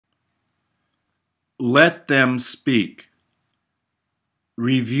Let them speak.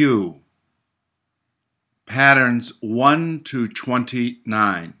 Review. Patterns 1 to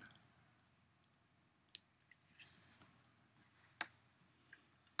 29.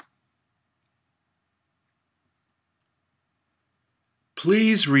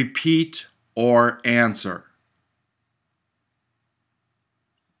 Please repeat or answer.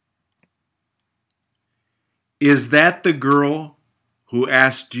 Is that the girl who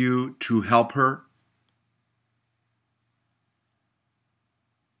asked you to help her?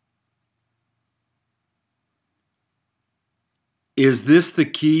 Is this the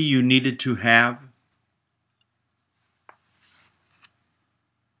key you needed to have?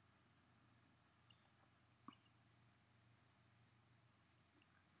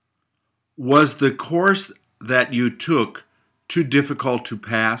 Was the course that you took too difficult to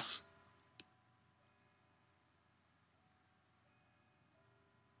pass?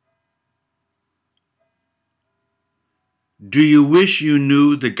 Do you wish you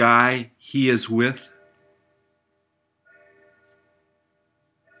knew the guy he is with?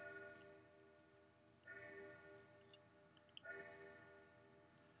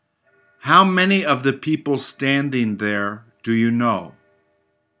 How many of the people standing there do you know?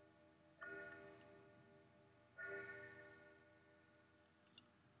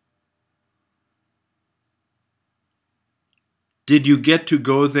 Did you get to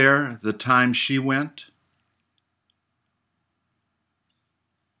go there the time she went?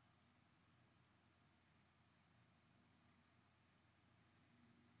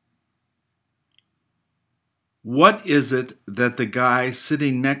 What is it that the guy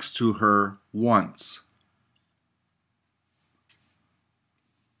sitting next to her wants?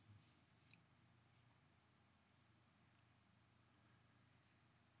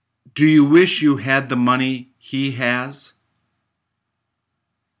 Do you wish you had the money he has?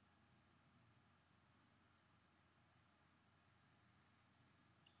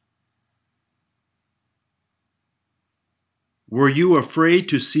 Were you afraid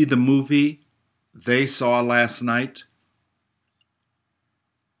to see the movie they saw last night?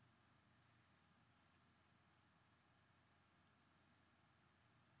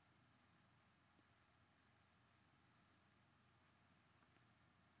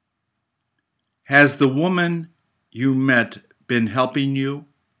 Has the woman you met been helping you?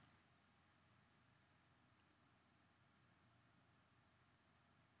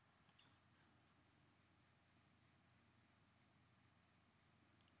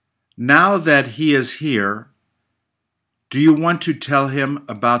 Now that he is here, do you want to tell him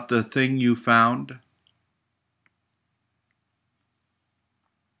about the thing you found?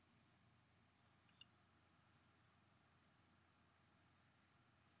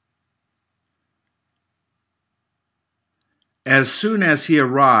 As soon as he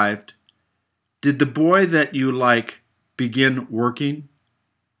arrived, did the boy that you like begin working?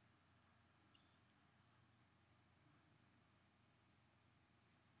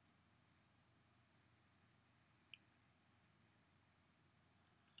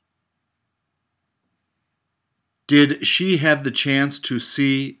 Did she have the chance to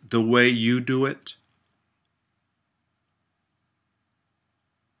see the way you do it?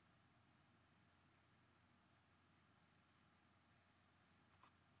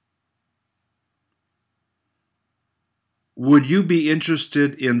 Would you be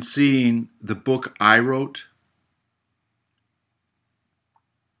interested in seeing the book I wrote?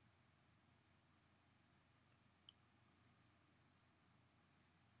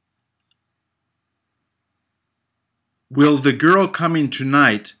 Will the girl coming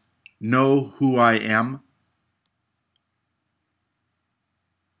tonight know who I am?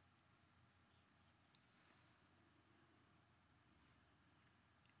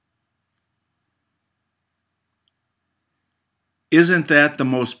 Isn't that the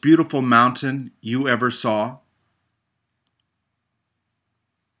most beautiful mountain you ever saw?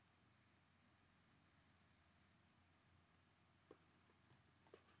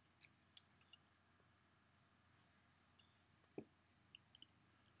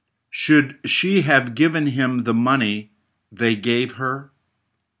 Should she have given him the money they gave her?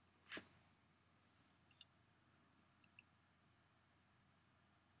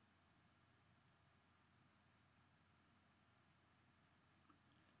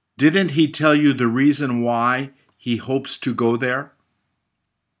 Didn't he tell you the reason why he hopes to go there?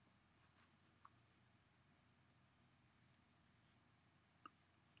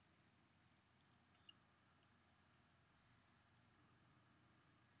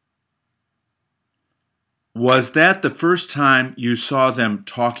 Was that the first time you saw them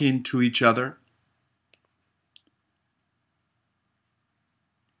talking to each other?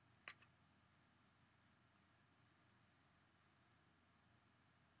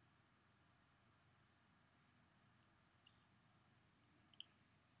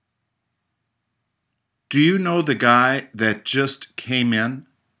 Do you know the guy that just came in?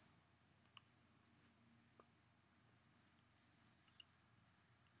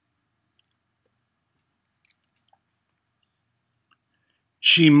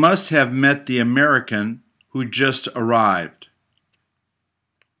 She must have met the American who just arrived.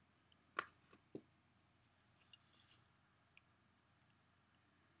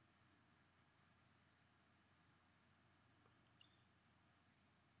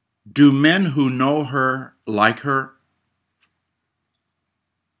 Do men who know her like her?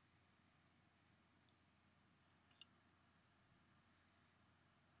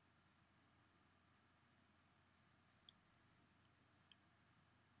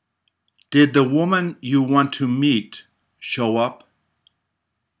 Did the woman you want to meet show up?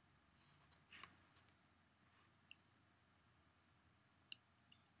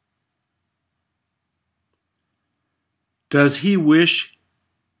 Does he wish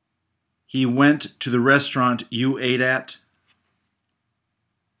he went to the restaurant you ate at?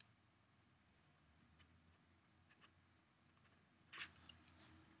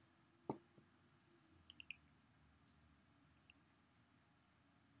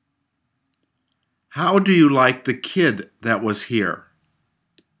 How do you like the kid that was here?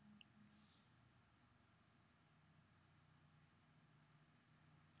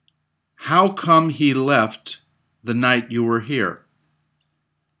 How come he left the night you were here?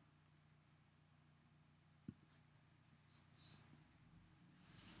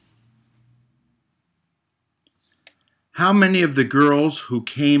 How many of the girls who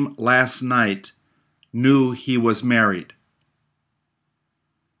came last night knew he was married?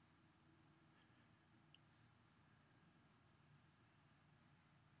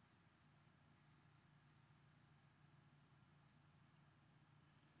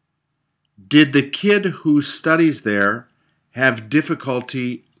 Did the kid who studies there have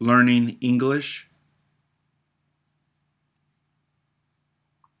difficulty learning English?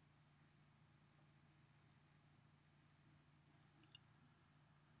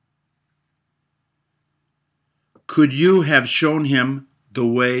 Could you have shown him the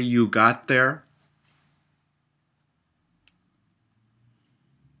way you got there?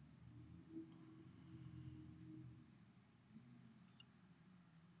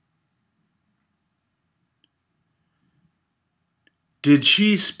 Did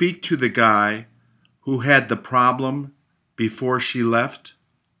she speak to the guy who had the problem before she left?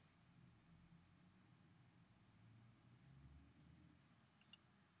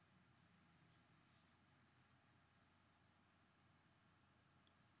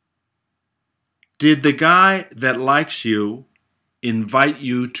 Did the guy that likes you invite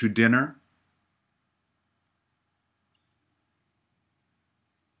you to dinner?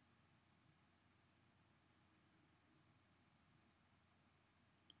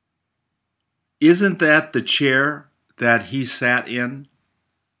 Isn't that the chair that he sat in?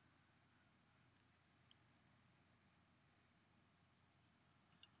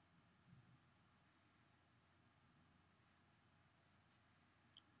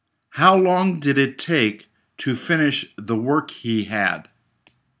 How long did it take to finish the work he had?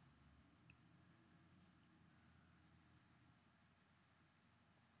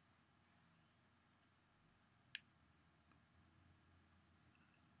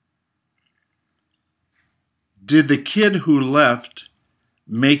 Did the kid who left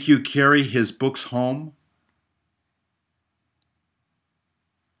make you carry his books home?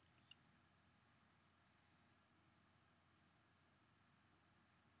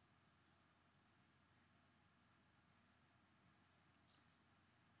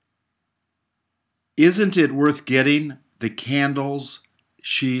 Isn't it worth getting the candles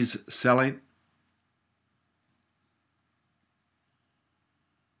she's selling?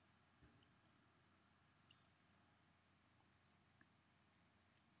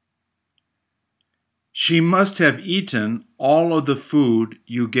 She must have eaten all of the food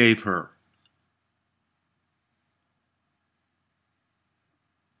you gave her.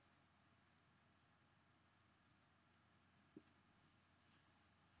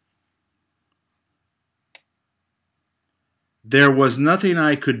 There was nothing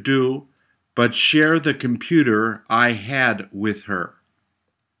I could do but share the computer I had with her.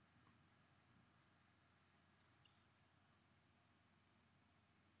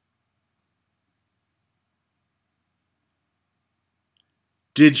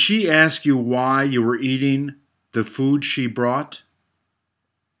 Did she ask you why you were eating the food she brought?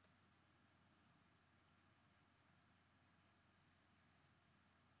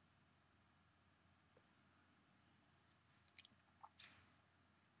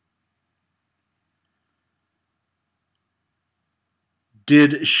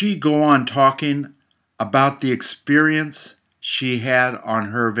 Did she go on talking about the experience she had on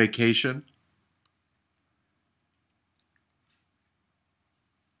her vacation?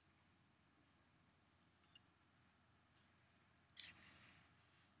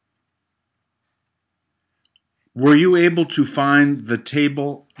 Were you able to find the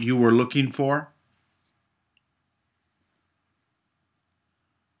table you were looking for?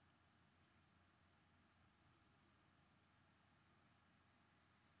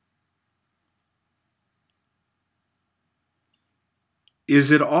 Is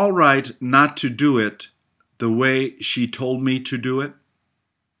it all right not to do it the way she told me to do it?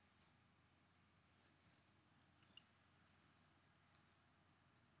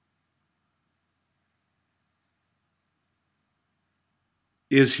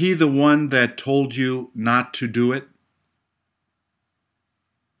 Is he the one that told you not to do it?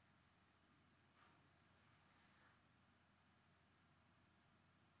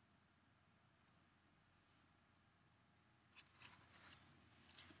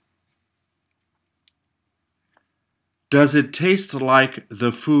 Does it taste like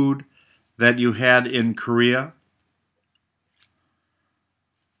the food that you had in Korea?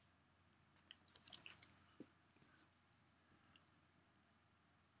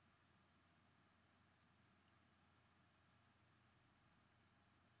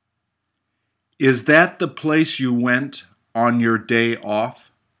 Is that the place you went on your day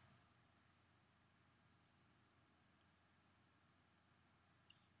off?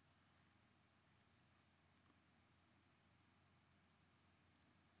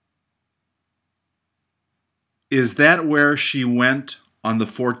 Is that where she went on the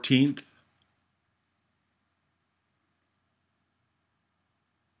 14th?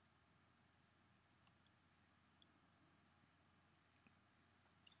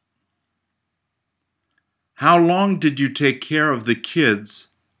 How long did you take care of the kids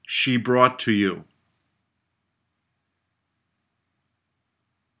she brought to you?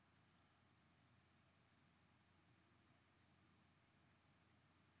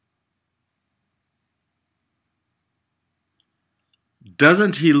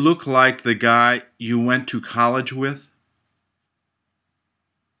 Doesn't he look like the guy you went to college with?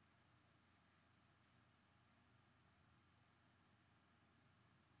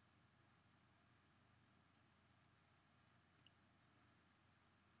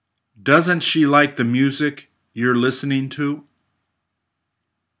 Doesn't she like the music you're listening to?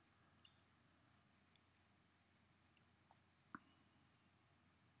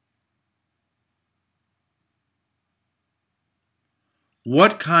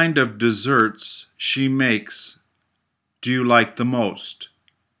 What kind of desserts she makes do you like the most?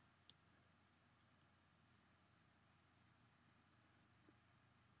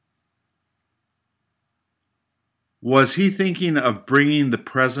 Was he thinking of bringing the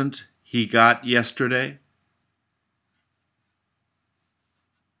present he got yesterday?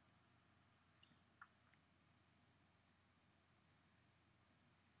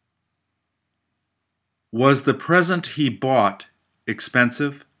 Was the present he bought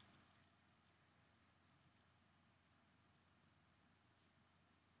expensive?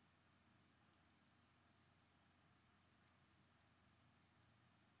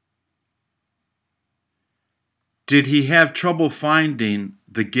 Did he have trouble finding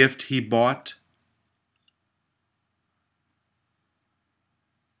the gift he bought?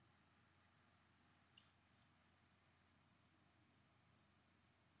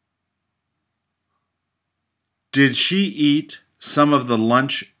 Did she eat some of the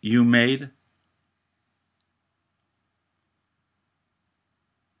lunch you made?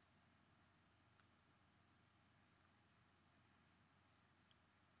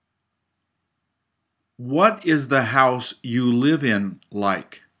 What is the house you live in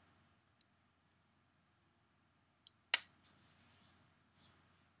like?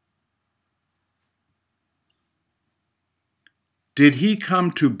 Did he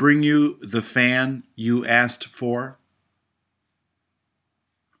come to bring you the fan you asked for?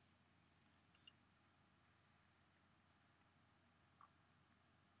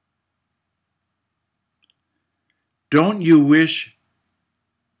 Don't you wish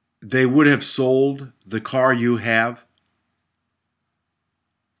they would have sold the car you have?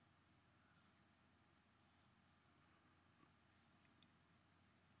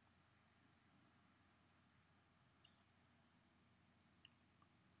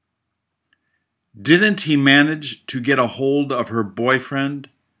 Didn't he manage to get a hold of her boyfriend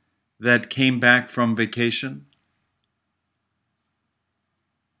that came back from vacation?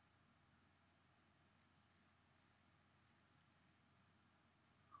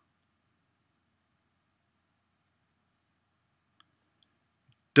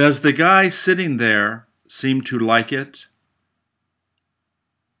 Does the guy sitting there seem to like it?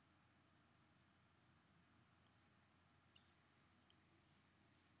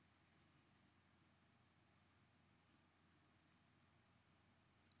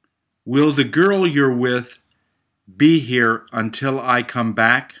 Will the girl you're with be here until I come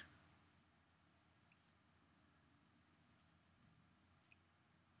back?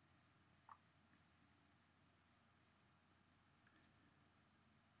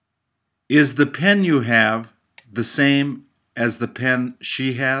 Is the pen you have the same as the pen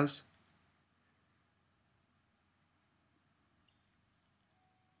she has?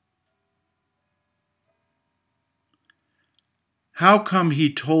 How come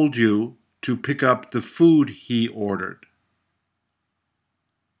he told you to pick up the food he ordered?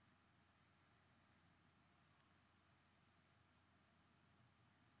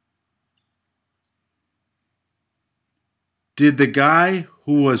 Did the guy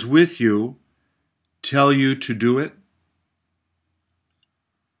who was with you tell you to do it?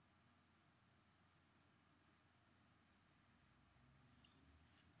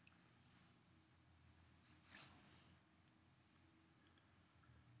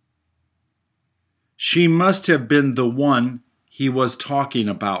 She must have been the one he was talking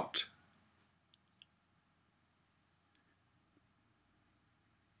about.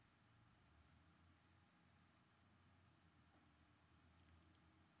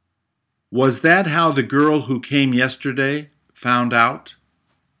 Was that how the girl who came yesterday found out?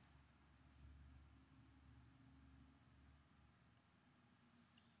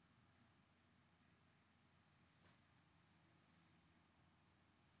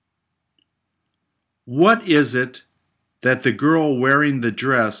 What is it that the girl wearing the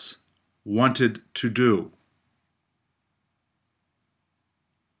dress wanted to do?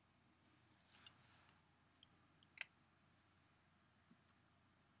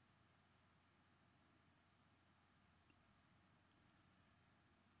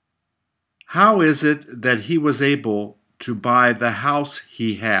 How is it that he was able to buy the house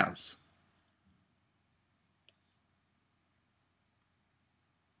he has?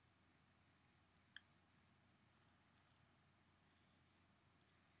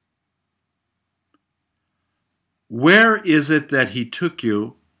 Where is it that he took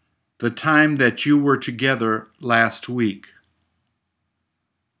you the time that you were together last week?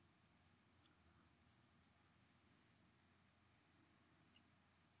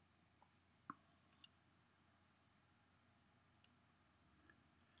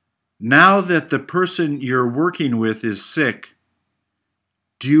 Now that the person you're working with is sick,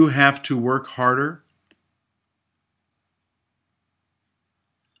 do you have to work harder?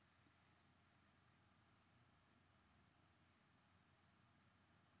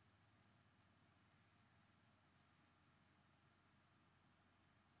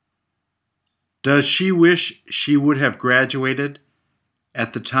 Does she wish she would have graduated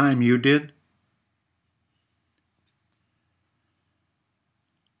at the time you did?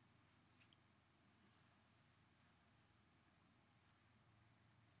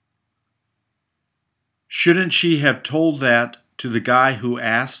 Shouldn't she have told that to the guy who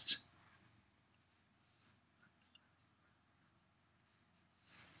asked?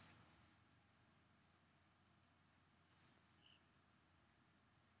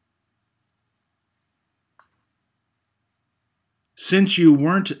 Since you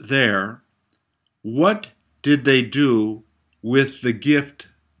weren't there, what did they do with the gift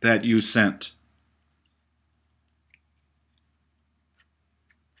that you sent?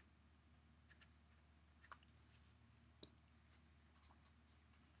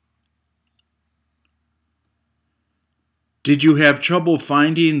 Did you have trouble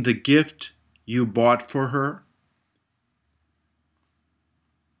finding the gift you bought for her?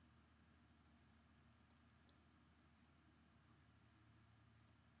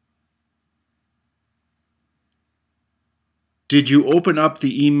 Did you open up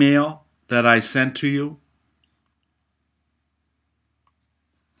the email that I sent to you?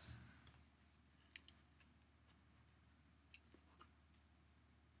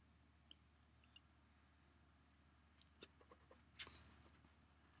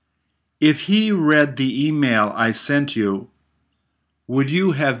 If he read the email I sent you, would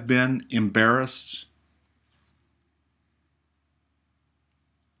you have been embarrassed?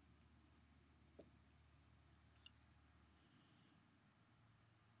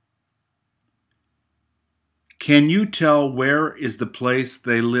 Can you tell where is the place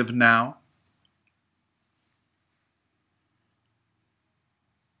they live now?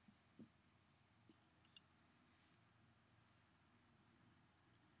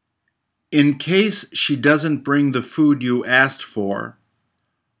 In case she doesn't bring the food you asked for,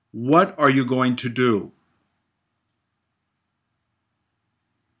 what are you going to do?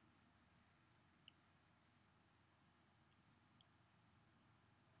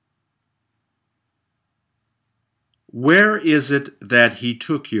 Where is it that he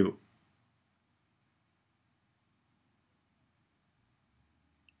took you?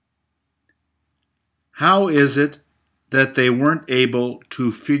 How is it that they weren't able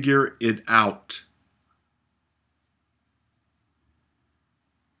to figure it out?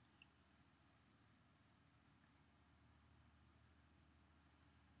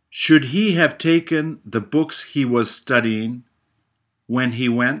 Should he have taken the books he was studying when he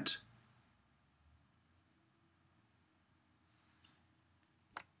went?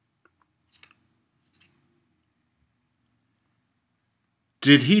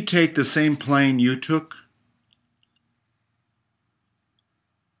 Did he take the same plane you took?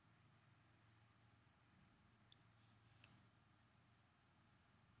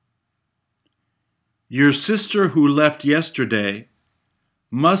 Your sister who left yesterday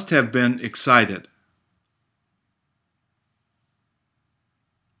must have been excited.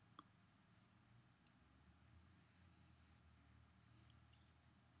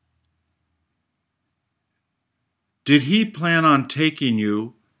 Did he plan on taking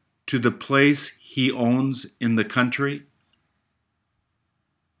you to the place he owns in the country?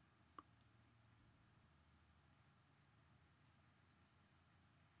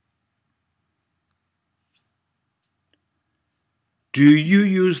 Do you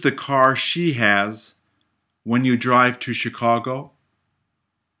use the car she has when you drive to Chicago?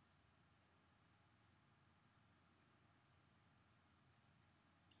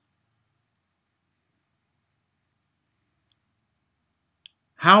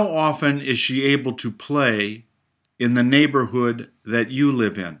 How often is she able to play in the neighborhood that you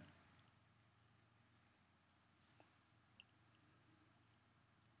live in?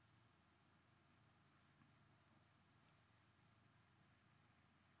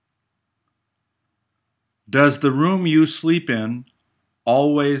 Does the room you sleep in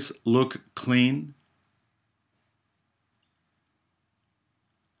always look clean?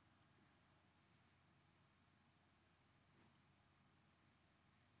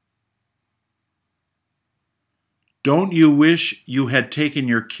 Don't you wish you had taken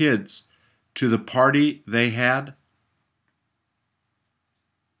your kids to the party they had?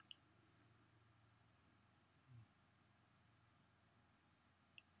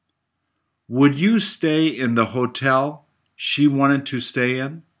 Would you stay in the hotel she wanted to stay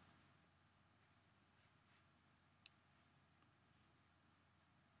in?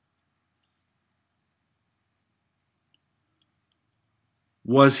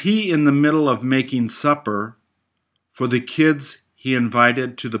 Was he in the middle of making supper for the kids he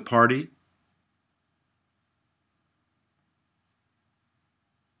invited to the party?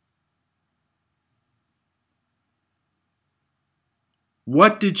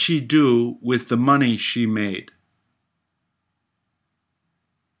 What did she do with the money she made?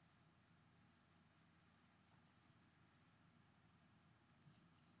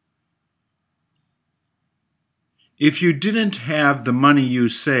 If you didn't have the money you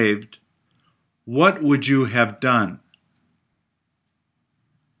saved, what would you have done?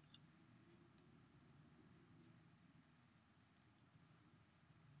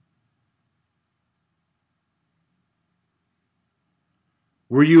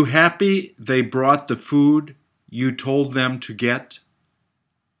 Were you happy they brought the food you told them to get?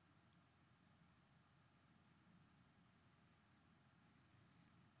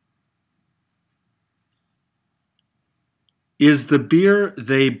 Is the beer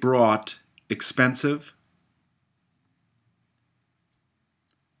they brought expensive?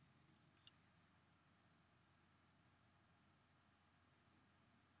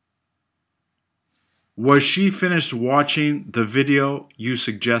 Was she finished watching the video you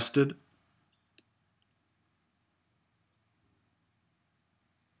suggested?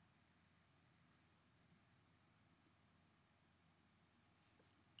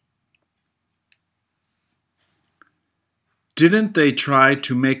 Didn't they try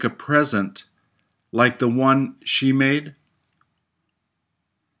to make a present like the one she made?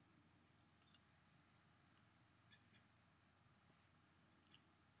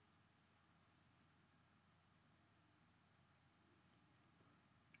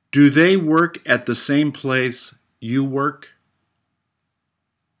 Do they work at the same place you work?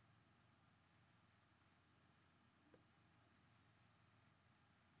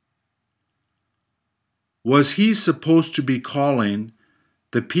 Was he supposed to be calling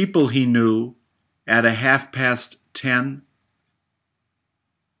the people he knew at 10:30?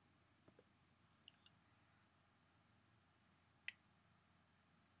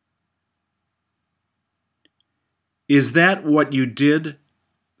 Is that what you did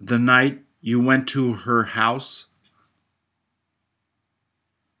the night you went to her house?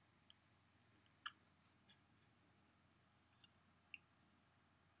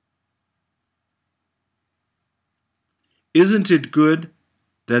 Isn't it good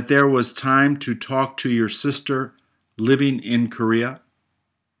that there was time to talk to your sister living in Korea?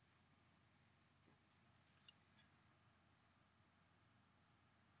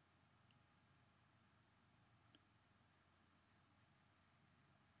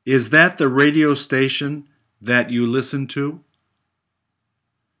 Is that the radio station that you listen to?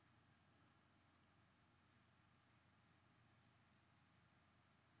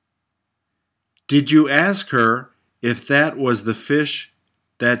 Did you ask her if that was the fish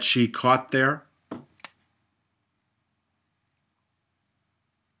that she caught there?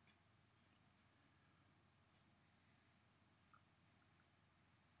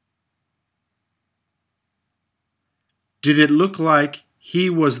 Did it look like he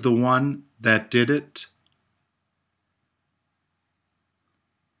was the one that did it?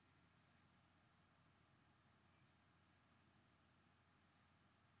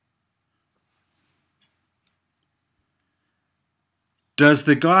 Does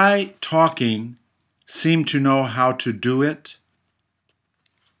the guy talking seem to know how to do it?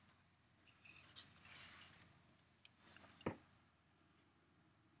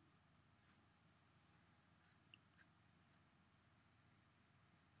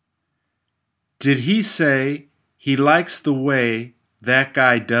 Did he say he likes the way that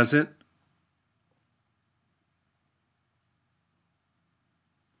guy does it?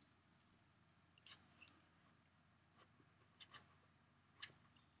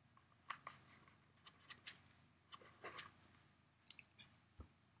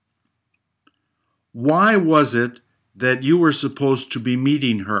 Why was it that you were supposed to be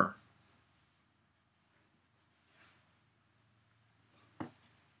meeting her?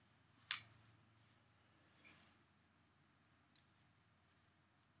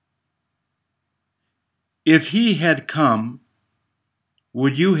 If he had come,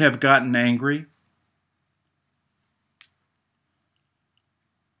 would you have gotten angry?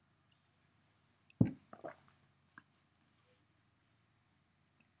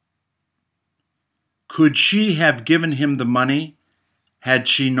 Could she have given him the money had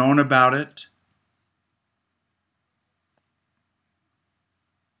she known about it?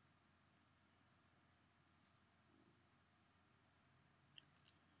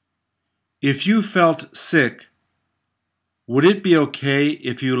 If you felt sick, would it be okay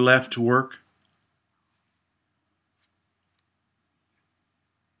if you left work?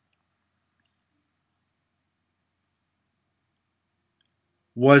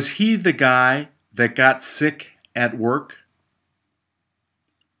 Was he the guy that got sick at work?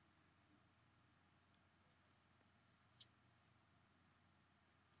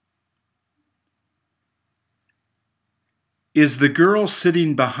 Is the girl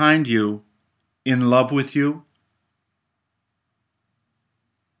sitting behind you in love with you?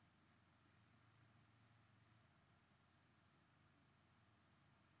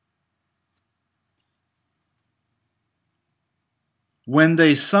 When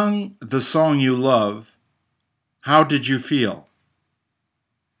they sung the song you love, how did you feel?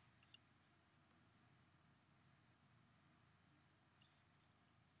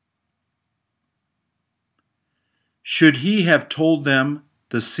 Should he have told them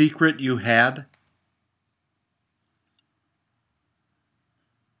the secret you had?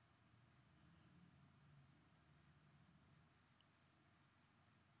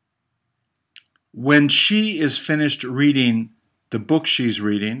 When she is finished reading the book she's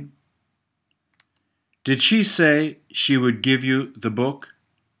reading, did she say she would give you the book?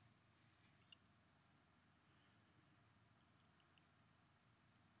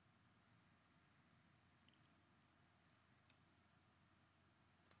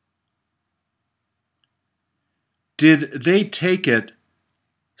 Did they take it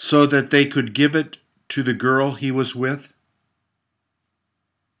so that they could give it to the girl he was with?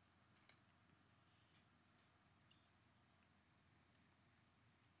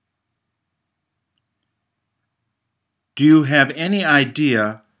 Do you have any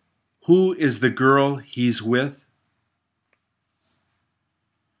idea who is the girl he's with?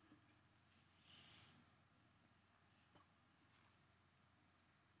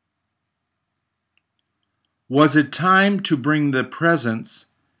 Was it time to bring the presents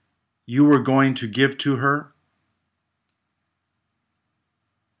you were going to give to her?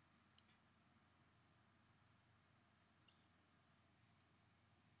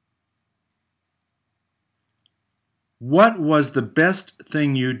 What was the best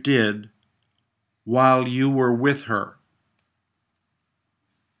thing you did while you were with her?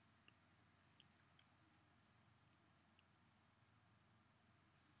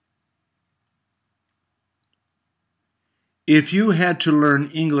 If you had to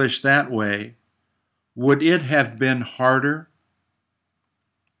learn English that way, would it have been harder?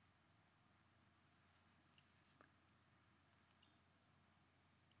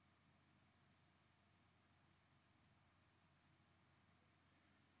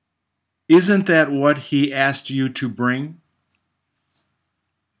 Isn't that what he asked you to bring?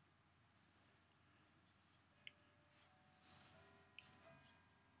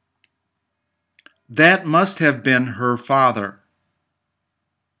 That must have been her father.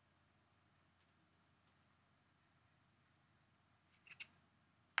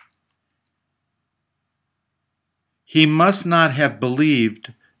 He must not have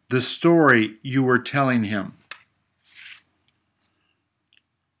believed the story you were telling him.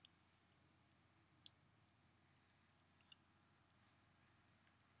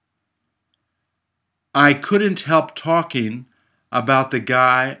 I couldn't help talking about the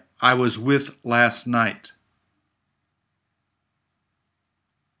guy I was with last night.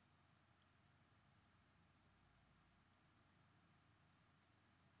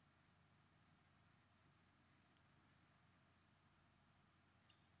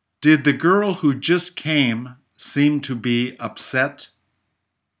 Did the girl who just came seem to be upset?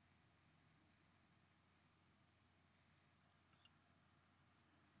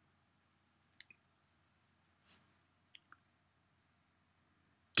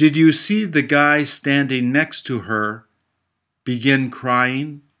 Did you see the guy standing next to her begin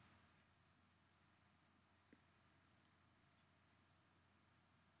crying?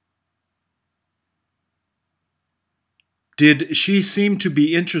 Did she seem to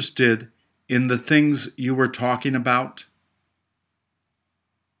be interested in the things you were talking about?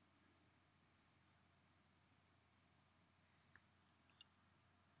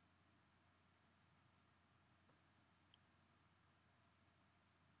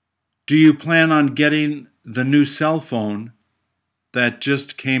 Do you plan on getting the new cell phone that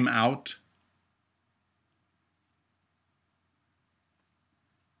just came out?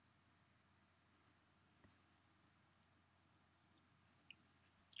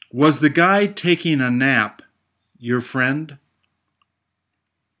 Was the guy taking a nap your friend?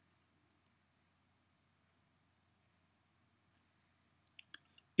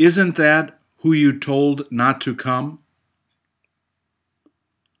 Isn't that who you told not to come?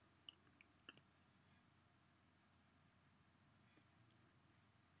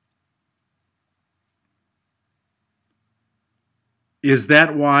 Is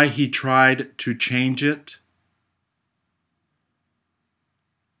that why he tried to change it?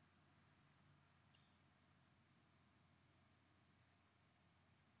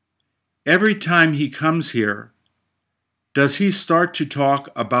 Every time he comes here, does he start to talk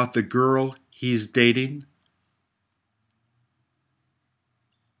about the girl he's dating?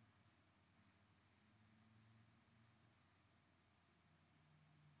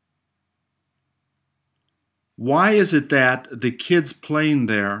 Why is it that the kids playing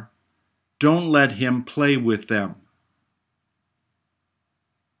there don't let him play with them?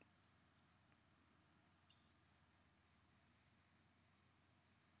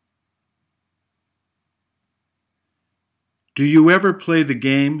 Do you ever play the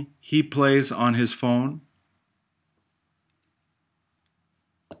game he plays on his phone?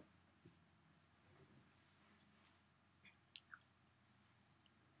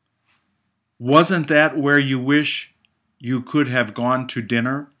 Wasn't that where you wish you could have gone to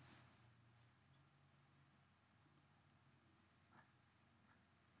dinner?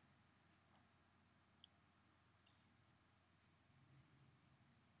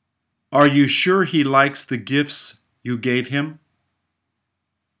 Are you sure he likes the gifts you gave him?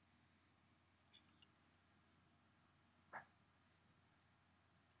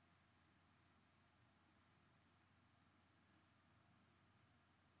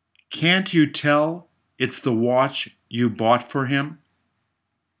 Can't you tell it's the watch you bought for him?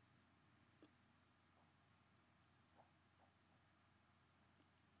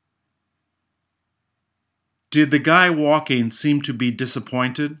 Did the guy walking seem to be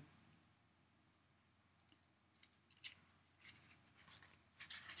disappointed?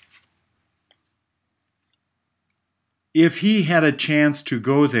 If he had a chance to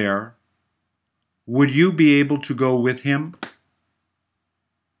go there, would you be able to go with him?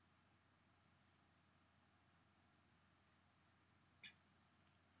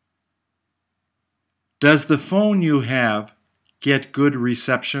 Does the phone you have get good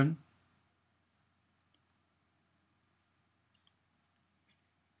reception?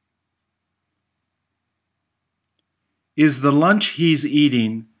 Is the lunch he's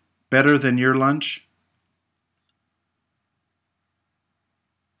eating better than your lunch?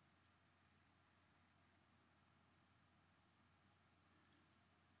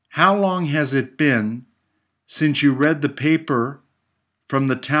 How long has it been since you read the paper from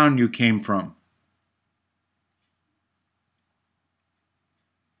the town you came from?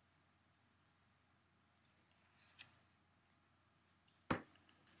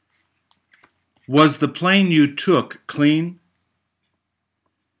 Was the plane you took clean?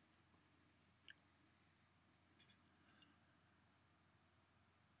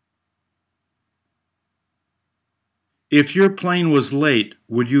 If your plane was late,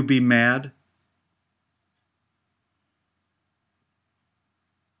 would you be mad?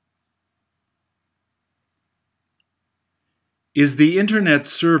 Is the internet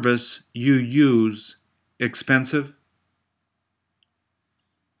service you use expensive?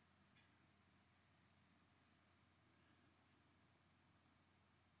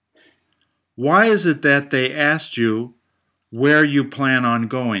 Why is it that they asked you where you plan on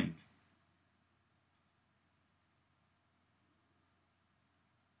going?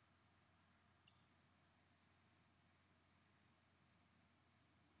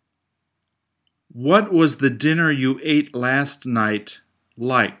 What was the dinner you ate last night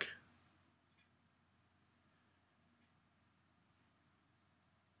like?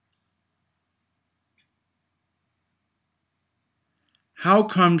 How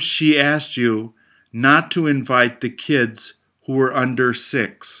come she asked you not to invite the kids who were under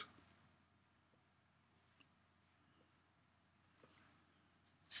 6?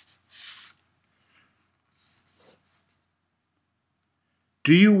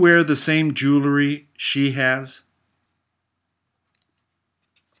 Do you wear the same jewelry she has?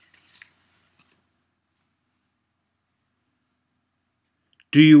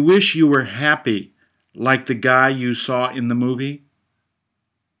 Do you wish you were happy like the guy you saw in the movie?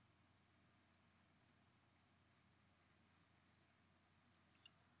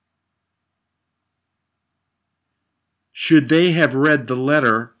 Should they have read the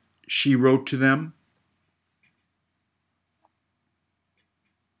letter she wrote to them?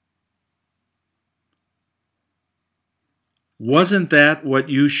 Wasn't that what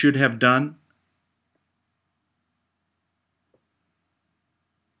you should have done?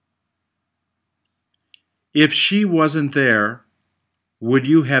 If she wasn't there, would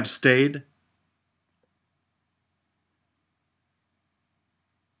you have stayed?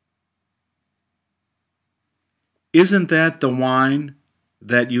 Isn't that the wine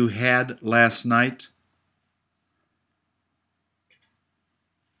that you had last night?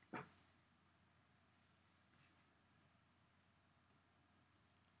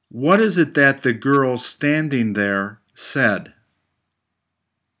 What is it that the girl standing there said?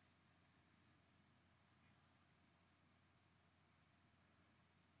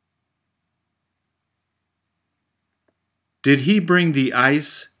 Did he bring the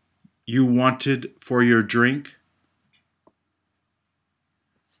ice you wanted for your drink?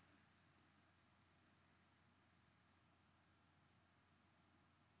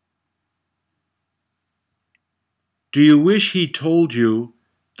 Do you wish he told you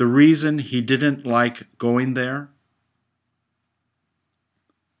the reason he didn't like going there?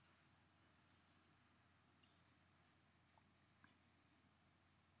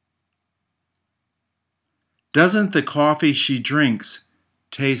 Doesn't the coffee she drinks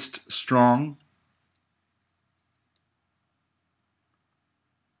taste strong?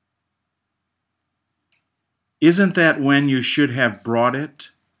 Isn't that when you should have brought it?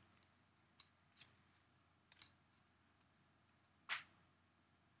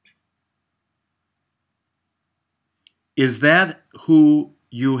 Is that who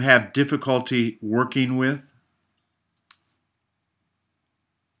you have difficulty working with?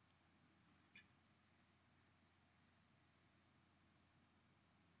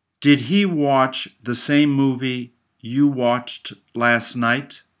 Did he watch the same movie you watched last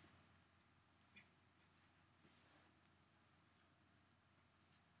night?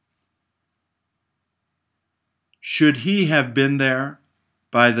 Should he have been there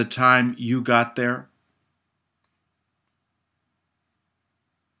by the time you got there?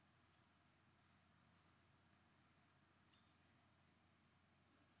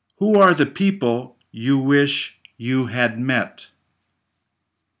 Who are the people you wish you had met?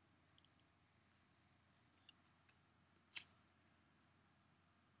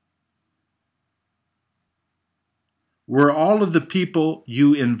 Were all of the people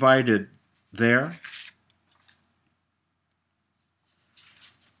you invited there?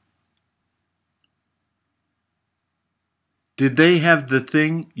 Did they have the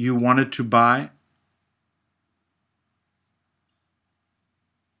thing you wanted to buy?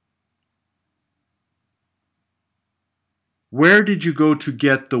 Where did you go to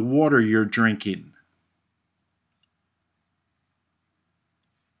get the water you're drinking?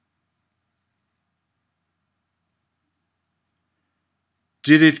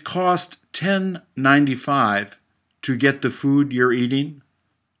 Did it cost $10.95 to get the food you're eating?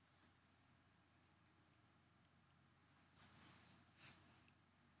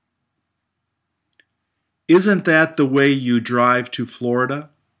 Isn't that the way you drive to Florida?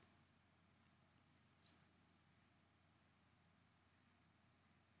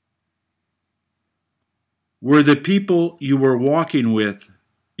 Were the people you were walking with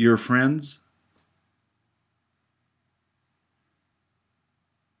your friends?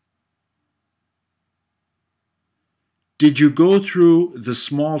 Did you go through the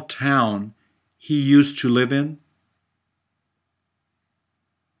small town he used to live in?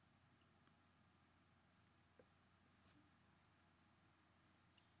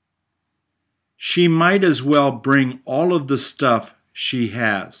 She might as well bring all of the stuff she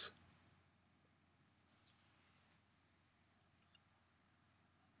has.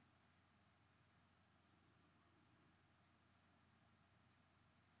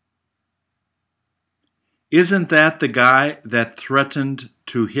 Isn't that the guy that threatened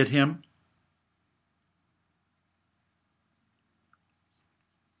to hit him?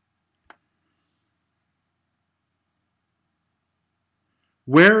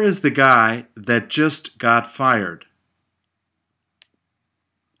 Where is the guy that just got fired?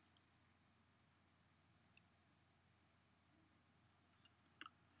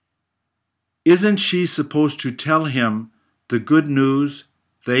 Isn't she supposed to tell him the good news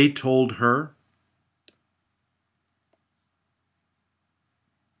they told her?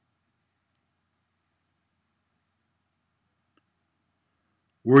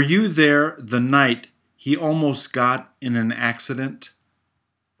 Were you there the night he almost got in an accident?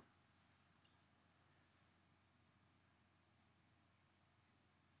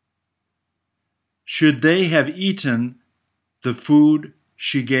 Should they have eaten the food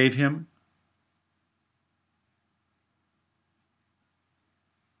she gave him?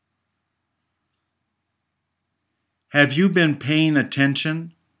 Have you been paying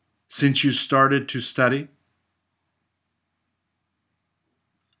attention since you started to study?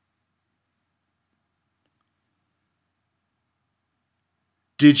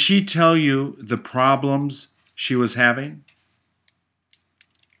 Did she tell you the problems she was having?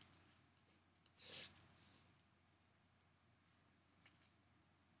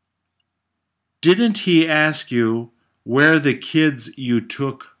 Didn't he ask you where the kids you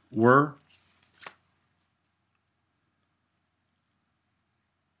took were?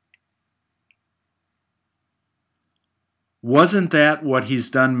 Wasn't that what he's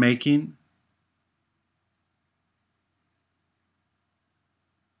done making?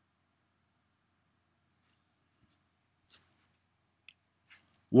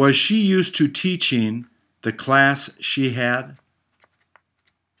 Was she used to teaching the class she had?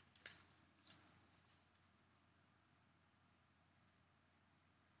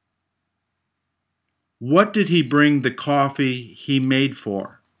 What did he bring the coffee he made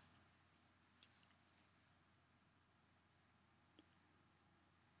for?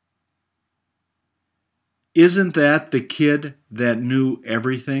 Isn't that the kid that knew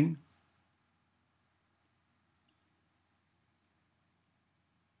everything?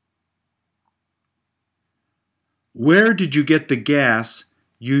 Where did you get the gas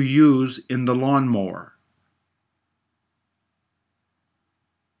you use in the lawnmower?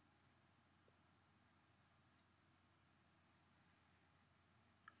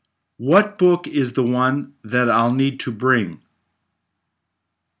 What book is the one that I'll need to bring?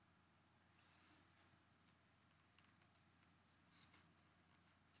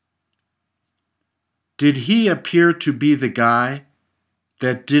 Did he appear to be the guy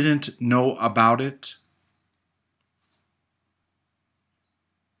that didn't know about it?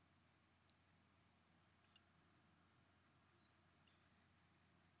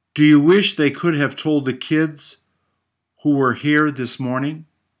 Do you wish they could have told the kids who were here this morning?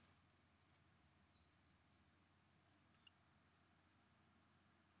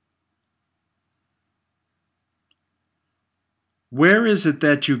 Where is it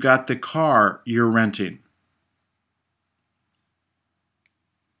that you got the car you're renting?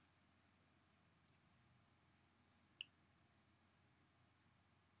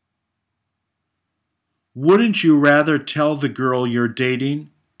 Wouldn't you rather tell the girl you're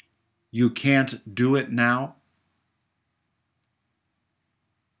dating you can't do it now?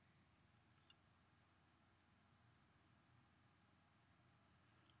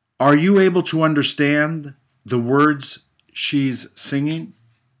 Are you able to understand the words she's singing?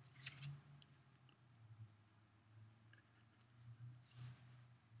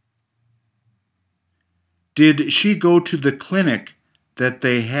 Did she go to the clinic that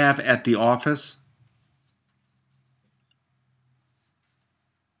they have at the office?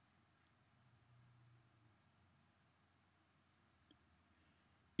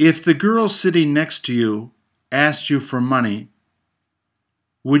 If the girl sitting next to you asked you for money,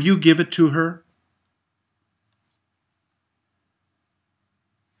 would you give it to her?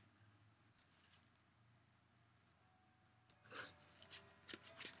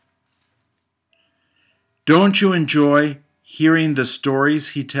 Don't you enjoy hearing the stories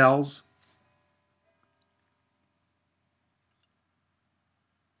he tells?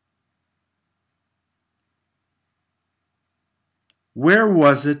 Where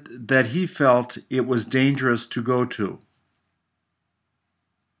was it that he felt it was dangerous to go to?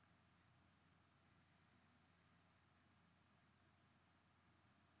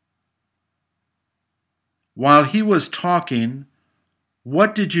 While he was talking,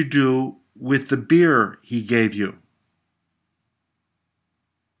 what did you do with the beer he gave you?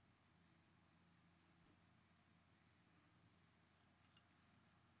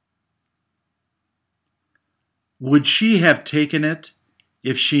 Would she have taken it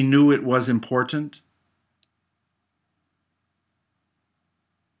if she knew it was important?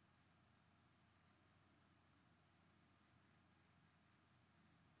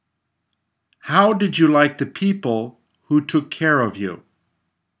 How did you like the people who took care of you?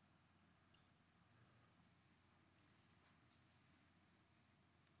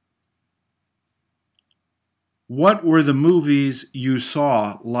 What were the movies you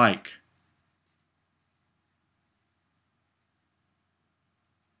saw like?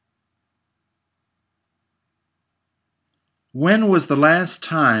 When was the last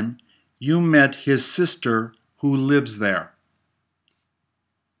time you met his sister who lives there?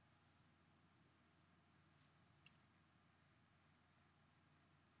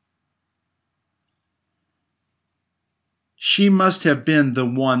 She must have been the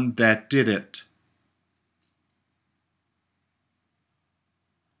one that did it.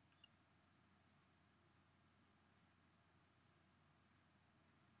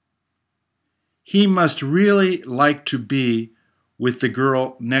 He must really like to be with the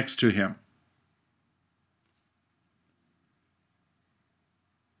girl next to him.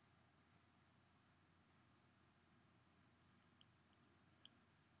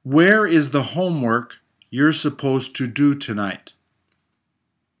 Where is the homework you're supposed to do tonight?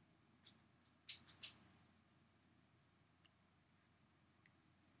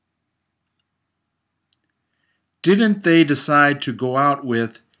 Didn't they decide to go out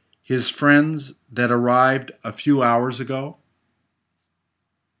with his friends that arrived a few hours ago?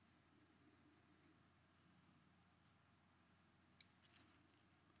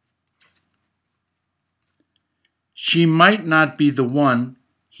 She might not be the one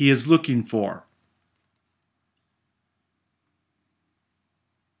he is looking for.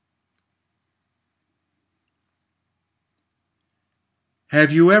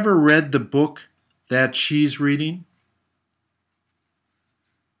 Have you ever read the book that she's reading?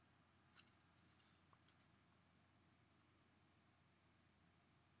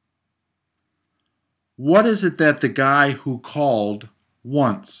 What is it that the guy who called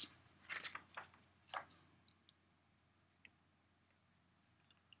wants?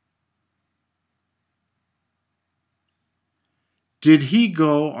 Did he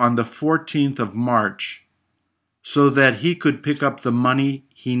go on the 14th of March so that he could pick up the money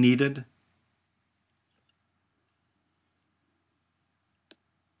he needed?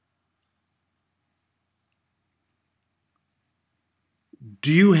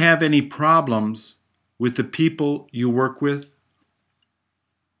 Do you have any problems with the people you work with?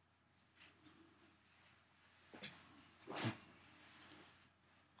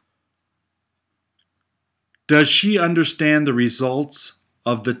 Does she understand the results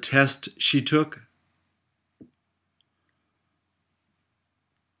of the test she took?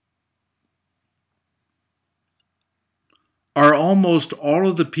 Are almost all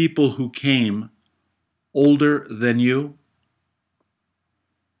of the people who came older than you?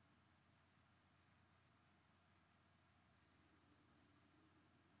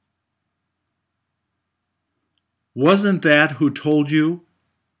 Wasn't that who told you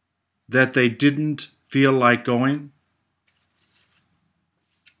that they didn't feel like going?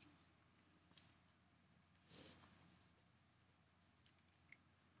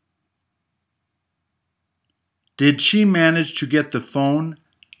 Did she manage to get the phone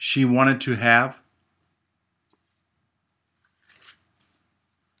she wanted to have?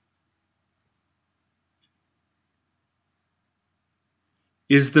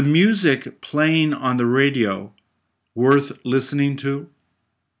 Is the music playing on the radio worth listening to?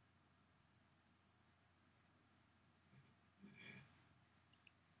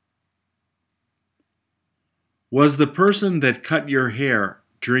 Was the person that cut your hair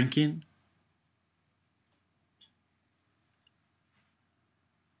drinking?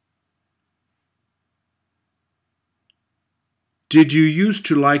 Did you used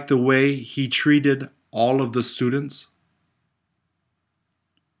to like the way he treated all of the students?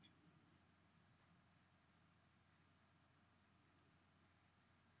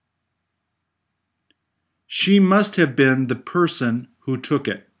 She must have been the person who took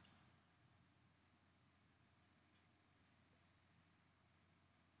it.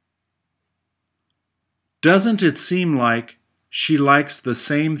 Doesn't it seem like she likes the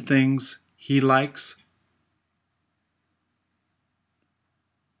same things he likes?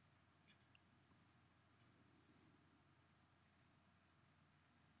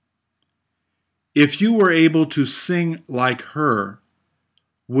 If you were able to sing like her,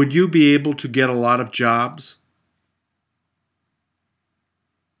 would you be able to get a lot of jobs?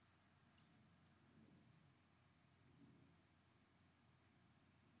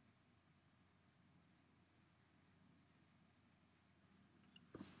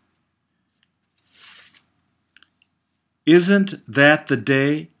 Isn't that the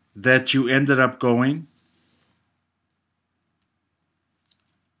day that you ended up going?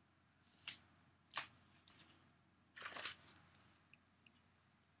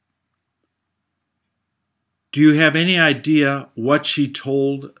 Do you have any idea what she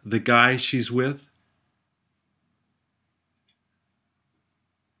told the guy she's with?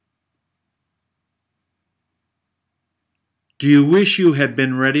 Do you wish you had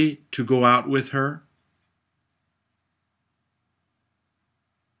been ready to go out with her?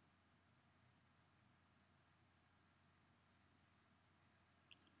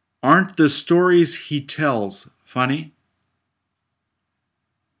 Aren't the stories he tells funny?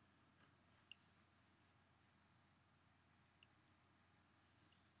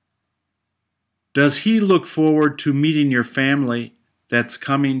 Does he look forward to meeting your family that's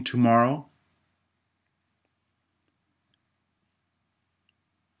coming tomorrow?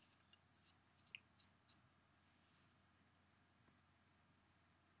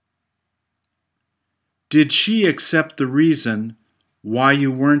 Did she accept the reason why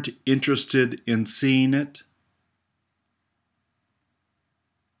you weren't interested in seeing it?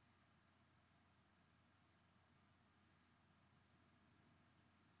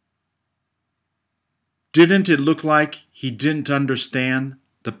 Didn't it look like he didn't understand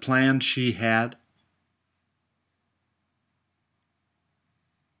the plan she had?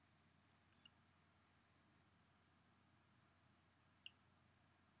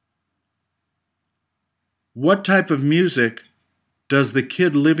 What type of music does the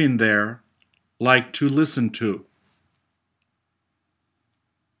kid living there like to listen to?